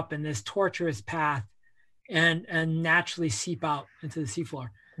meander up in this tortuous path and naturally seep out into the seafloor.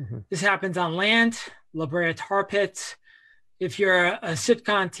 This happens on land, La Brea tar pits. If you're a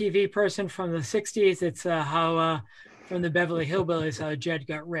sitcom TV person from the 60s, it's how from the Beverly Hillbillies, how Jed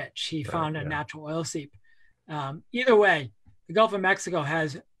got rich. He found a natural oil seep. Either way, the Gulf of Mexico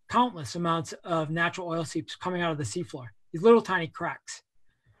has countless amounts of natural oil seeps coming out of the seafloor, these little tiny cracks.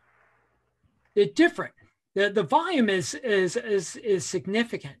 They're different. The volume is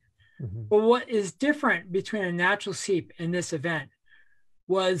significant. But what is different between a natural seep and this event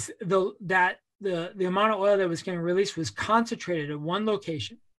was the amount of oil that was getting released was concentrated at one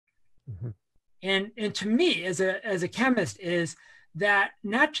location. And to me, as a chemist, is that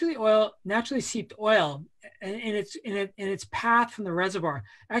naturally seeped oil in its path from the reservoir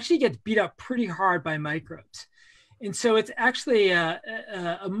actually gets beat up pretty hard by microbes. And so it's actually a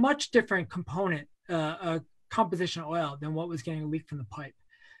much different component, composition of oil than what was getting leaked from the pipe.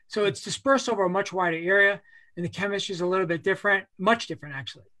 So it's dispersed over a much wider area, and the chemistry is a little bit different, much different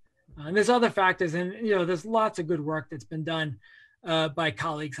actually. And there's other factors, and there's lots of good work that's been done by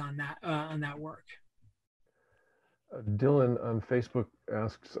colleagues on that work. Dylan on Facebook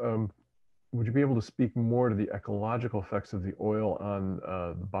asks, would you be able to speak more to the ecological effects of the oil on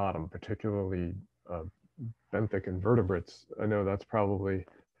the bottom, particularly benthic invertebrates? I know that's probably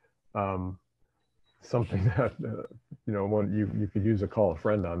something that you could use a call a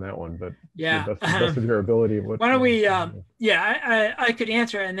friend on that one, but yeah, the best of your ability. Why don't we? I could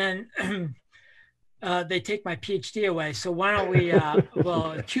answer, and then they take my PhD away. So why don't we?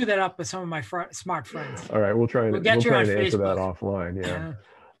 We'll cue that up with some of my smart friends. All right, we'll try and answer that offline. Yeah.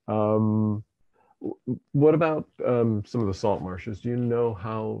 What about some of the salt marshes? Do you know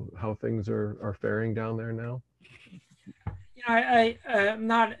how things are faring down there now? I'm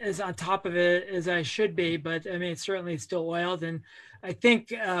not as on top of it as I should be, but I mean, it's certainly still oiled. And I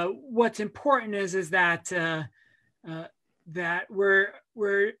think what's important is that that we're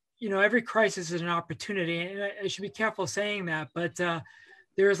every crisis is an opportunity, and I should be careful saying that, but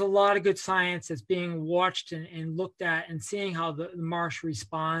there's a lot of good science that's being watched and looked at, and seeing how the marsh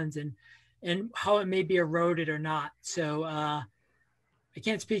responds and how it may be eroded or not. So I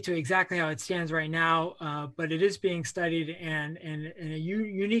can't speak to exactly how it stands right now, but it is being studied, and a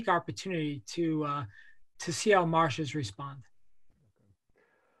unique opportunity to see how marshes respond.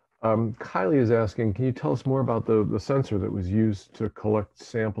 Kylie is asking, can you tell us more about the sensor that was used to collect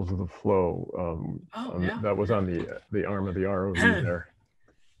samples of the flow that was on the arm of the ROV there?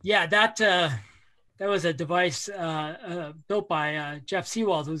 Yeah, that was a device built by Jeff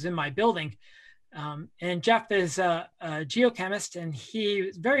Seawald, who's in my building. And Jeff is a geochemist, and he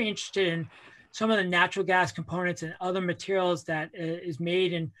was very interested in some of the natural gas components and other materials that is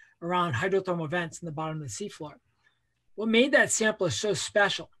made in around hydrothermal vents in the bottom of the seafloor. What made that sampler so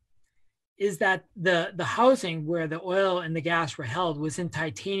special is that the housing where the oil and the gas were held was in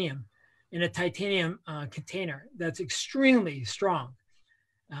titanium, in a titanium container that's extremely strong.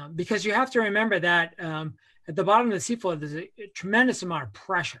 Because you have to remember that at the bottom of the seafloor, there's a tremendous amount of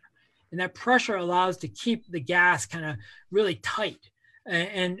pressure. And that pressure allows to keep the gas kind of really tight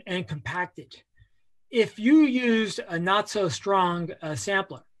and compacted. If you used a not so strong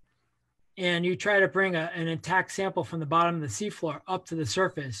sampler and you try to bring an intact sample from the bottom of the seafloor up to the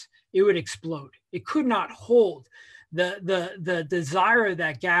surface, it would explode. It could not hold the desire of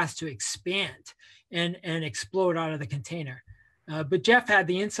that gas to expand and explode out of the container. But Jeff had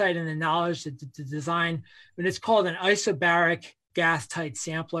the insight and the knowledge to design, and it's called an isobaric gas tight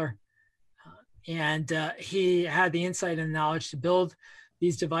sampler. And he had the insight and knowledge to build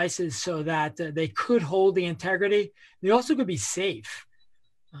these devices so that they could hold the integrity. They also could be safe.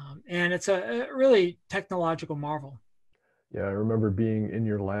 And it's a really technological marvel. Yeah, I remember being in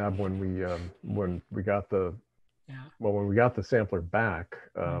your lab when we got the sampler back,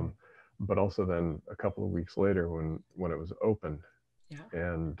 but also then a couple of weeks later when it was open. Yeah.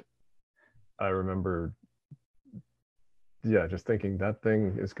 And I remember, yeah, just thinking that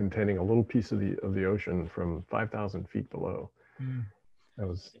thing is containing a little piece of the ocean from 5,000 feet below. That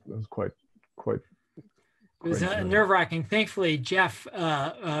was quite. It was nerve-wracking. Thankfully, Jeff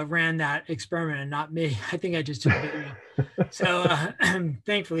ran that experiment and not me. I think I just took a video. So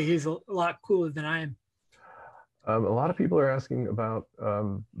thankfully, he's a lot cooler than I am. A lot of people are asking about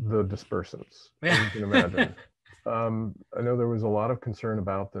the dispersants, Yeah. as you can imagine. I know there was a lot of concern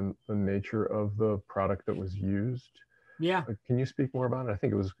about the nature of the product that was used. Yeah. Can you speak more about it? I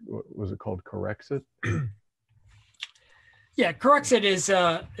think was it called Corexit? Yeah, Corexit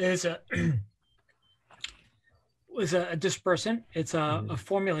was a dispersant. It's a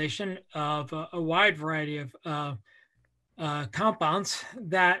formulation of a wide variety of compounds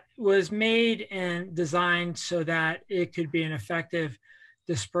that was made and designed so that it could be an effective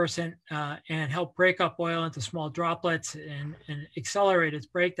dispersant and help break up oil into small droplets and accelerate its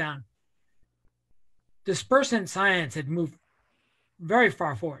breakdown. Dispersant science had moved very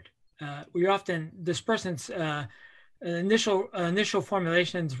far forward. Dispersants, initial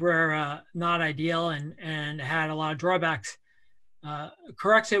formulations were not ideal and had a lot of drawbacks.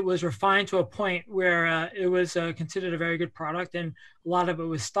 Corexit was refined to a point where it was considered a very good product, and a lot of it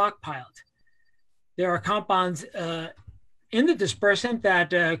was stockpiled. There are compounds in the dispersant that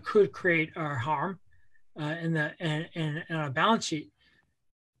could create harm in a balance sheet.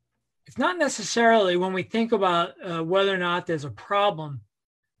 It's not necessarily, when we think about whether or not there's a problem,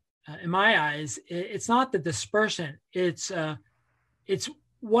 in my eyes, it's not the dispersant. It's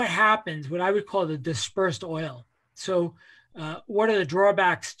what happens, what I would call the dispersed oil. So what are the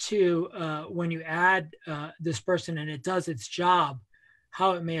drawbacks to when you add dispersant and it does its job,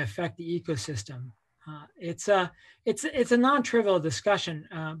 how it may affect the ecosystem? It's a non-trivial discussion.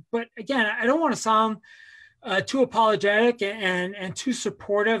 But again, I don't want to sound too apologetic and too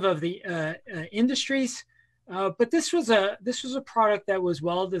supportive of the industries. But this was a product that was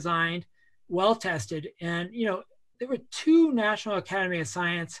well designed, well tested, and there were 2 National Academy of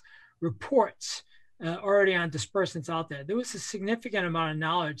Science reports already on dispersants out there. There was a significant amount of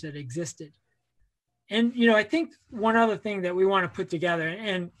knowledge that existed, and I think one other thing that we want to put together,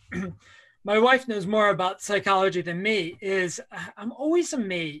 and my wife knows more about psychology than me, is I'm always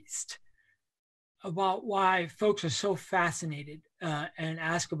amazed about why folks are so fascinated and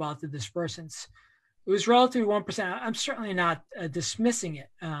ask about the dispersants. It was relatively 1%. I'm certainly not dismissing it.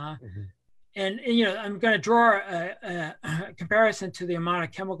 And I'm going to draw a comparison to the amount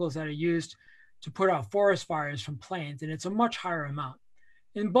of chemicals that are used to put out forest fires from planes, and it's a much higher amount.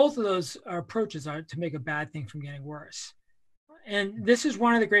 And both of those approaches are to make a bad thing from getting worse. And this is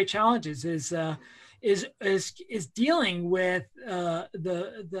one of the great challenges: is dealing with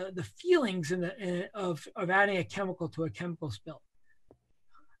the feelings of adding a chemical to a chemical spill.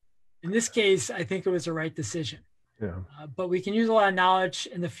 In this case, I think it was the right decision. Yeah. But we can use a lot of knowledge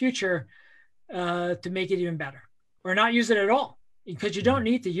in the future to make it even better, or not use it at all, because you don't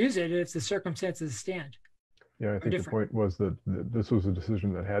need to use it if the circumstances stand. Yeah, I think the point was that this was a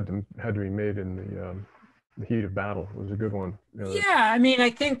decision that had to be made in the heat of battle. It was a good one. Yeah, I mean, I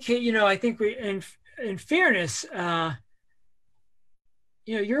think we, in fairness,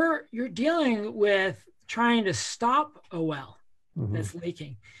 you're dealing with trying to stop a well that's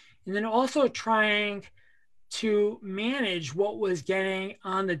leaking, and then also trying to manage what was getting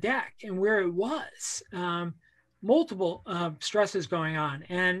on the deck and where it was. multiple stresses going on.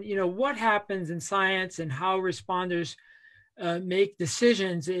 And, what happens in science and how responders make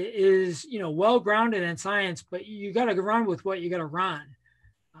decisions is, well grounded in science, but you got to run with what you got to run.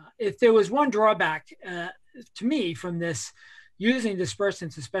 If there was one drawback to me from this using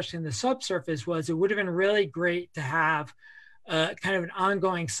dispersants, especially in the subsurface, was it would have been really great to have kind of an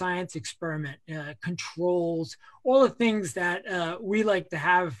ongoing science experiment, controls, all the things that we like to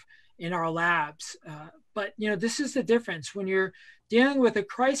have in our labs. But this is the difference when you're dealing with a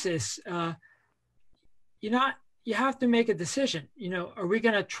crisis. You have to make a decision. Are we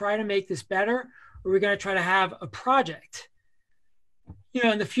going to try to make this better, or are we going to try to have a project?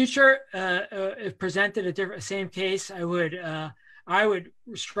 In the future, if presented a different same case, I would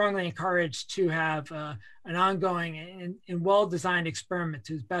strongly encourage to have an ongoing and well-designed experiment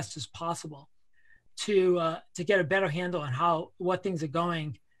as best as possible to get a better handle on what things are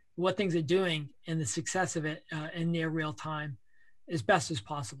going, what things are doing, and the success of it in near real time as best as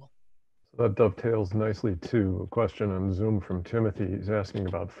possible. So that dovetails nicely to a question on Zoom from Timothy. He's asking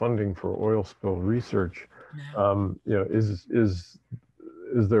about funding for oil spill research. Yeah.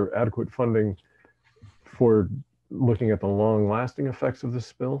 Is there adequate funding for looking at the long-lasting effects of the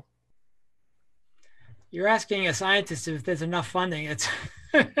spill? You're asking a scientist if there's enough funding. It's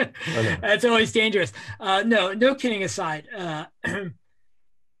that's always dangerous. No kidding aside.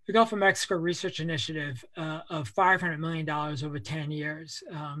 The Gulf of Mexico Research Initiative of $500 million over 10 years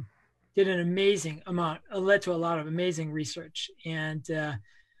did an amazing amount, led to a lot of amazing research. And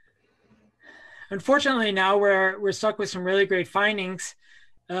unfortunately, now we're stuck with some really great findings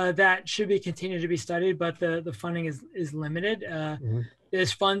that should be continued to be studied, but the funding is limited.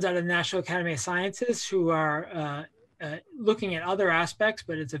 There's funds out of the National Academy of Sciences who are looking at other aspects,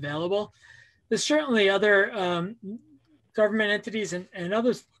 but it's available. There's certainly other government entities and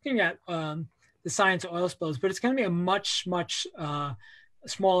others looking at the science of oil spills, but it's going to be a much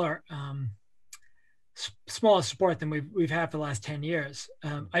smaller support than we've had for the last 10 years.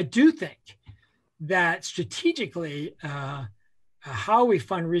 I do think that strategically, how we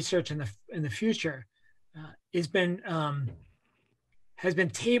fund research in the future has been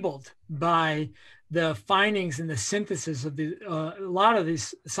tabled by the findings and the synthesis of a lot of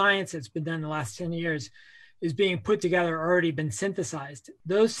this science that's been done in the last 10 years is being put together, already been synthesized.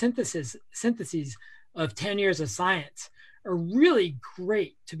 Those syntheses of 10 years of science are really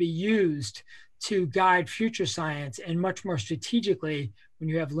great to be used to guide future science, and much more strategically when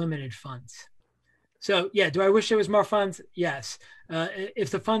you have limited funds. So yeah, do I wish there was more funds? Yes.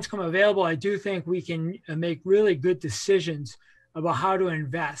 If the funds come available, I do think we can make really good decisions about how to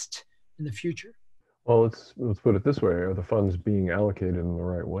invest in the future. Well, let's put it this way: are the funds being allocated in the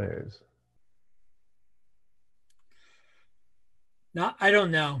right ways? No, I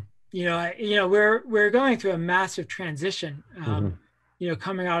don't know. We're going through a massive transition.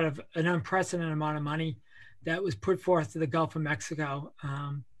 Coming out of an unprecedented amount of money that was put forth to the Gulf of Mexico.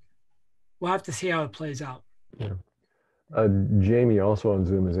 We'll have to see how it plays out. Yeah. Jamie also on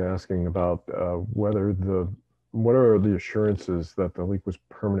Zoom is asking about what are the assurances that the leak was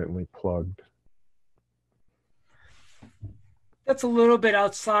permanently plugged? That's a little bit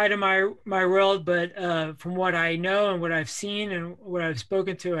outside of my world, but from what I know and what I've seen and what I've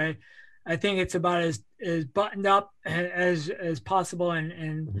spoken to, I think it's about as buttoned up as possible, and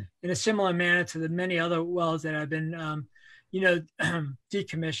in a similar manner to the many other wells that have been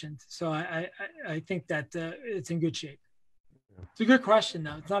decommissioned. So I think that it's in good shape. It's a good question,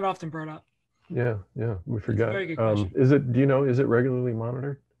 though. It's not often brought up. Yeah, we forgot. Very good question. Is it regularly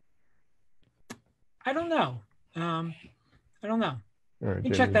monitored? I don't know. All right, you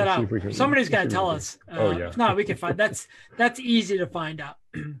can Jamie, check that out. Somebody's got to tell us. Yeah. If not, we can find that's easy to find out.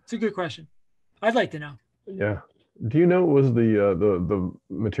 It's a good question. I'd like to know. Yeah. Do you know, was the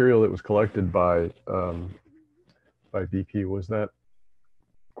material that was collected by BP, was that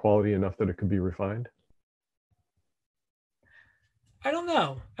quality enough that it could be refined? I don't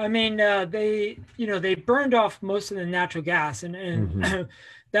know. I mean, they burned off most of the natural gas, and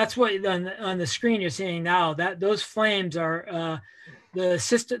that's what on the screen you're seeing now. That those flames are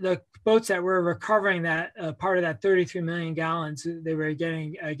the boats that were recovering that part of that 33 million gallons. They were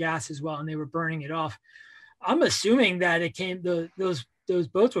getting gas as well, and they were burning it off. I'm assuming that it came those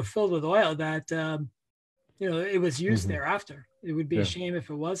boats were filled with oil that it was used thereafter. It would be a shame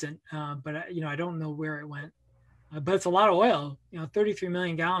if it wasn't, but I don't know where it went. But it's a lot of oil. 33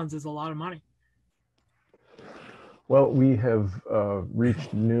 million gallons is a lot of money. Well, we have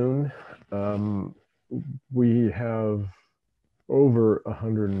reached noon. We have over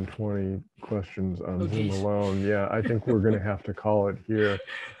 120 questions on Zoom alone. Yeah, I think we're going to have to call it here.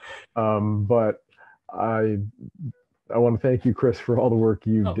 But I I want to thank you, Chris, for all the work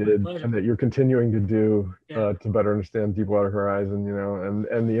you Oh, my did pleasure. and that you're continuing to do Yeah. to better understand Deepwater Horizon,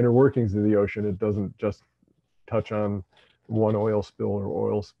 and the inner workings of the ocean. It doesn't just touch on one oil spill or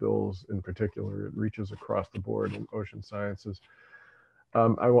oil spills in particular. It reaches across the board in ocean sciences.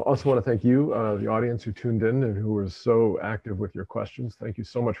 I will also want to thank you, the audience who tuned in and who was so active with your questions. Thank you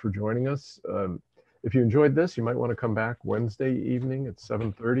so much for joining us. If you enjoyed this, you might want to come back Wednesday evening at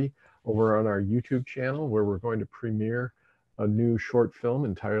 7:30 over on our YouTube channel, where we're going to premiere a new short film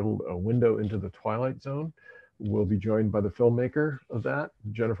entitled A Window into the Twilight Zone. We'll be joined by the filmmaker of that,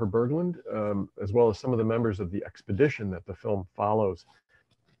 Jennifer Berglund, as well as some of the members of the expedition that the film follows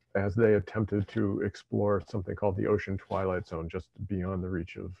as they attempted to explore something called the ocean twilight zone, just beyond the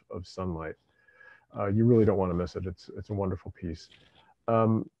reach of sunlight. You really don't want to miss it. It's a wonderful piece.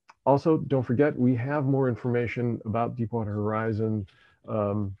 Also, don't forget, we have more information about Deepwater Horizon,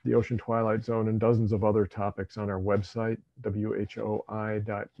 the ocean twilight zone, and dozens of other topics on our website, whoi.edu.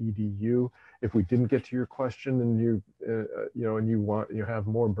 If we didn't get to your question and you have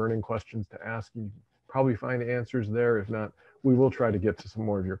more burning questions to ask, you probably find answers there. If not, we will try to get to some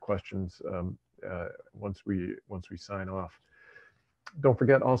more of your questions once we sign off. Don't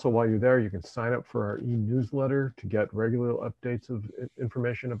forget also, while you're there, you can sign up for our e-newsletter to get regular updates of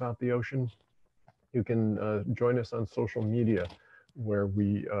information about the ocean. You can join us on social media, where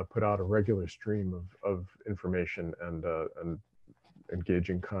we put out a regular stream of information and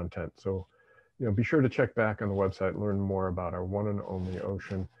engaging content. So, be sure to check back on the website and learn more about our one and only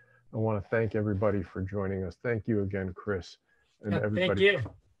ocean. I want to thank everybody for joining us. Thank you again, Chris, and Yeah, thank everybody. you.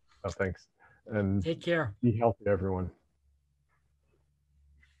 Thanks. And Take care. be healthy, everyone.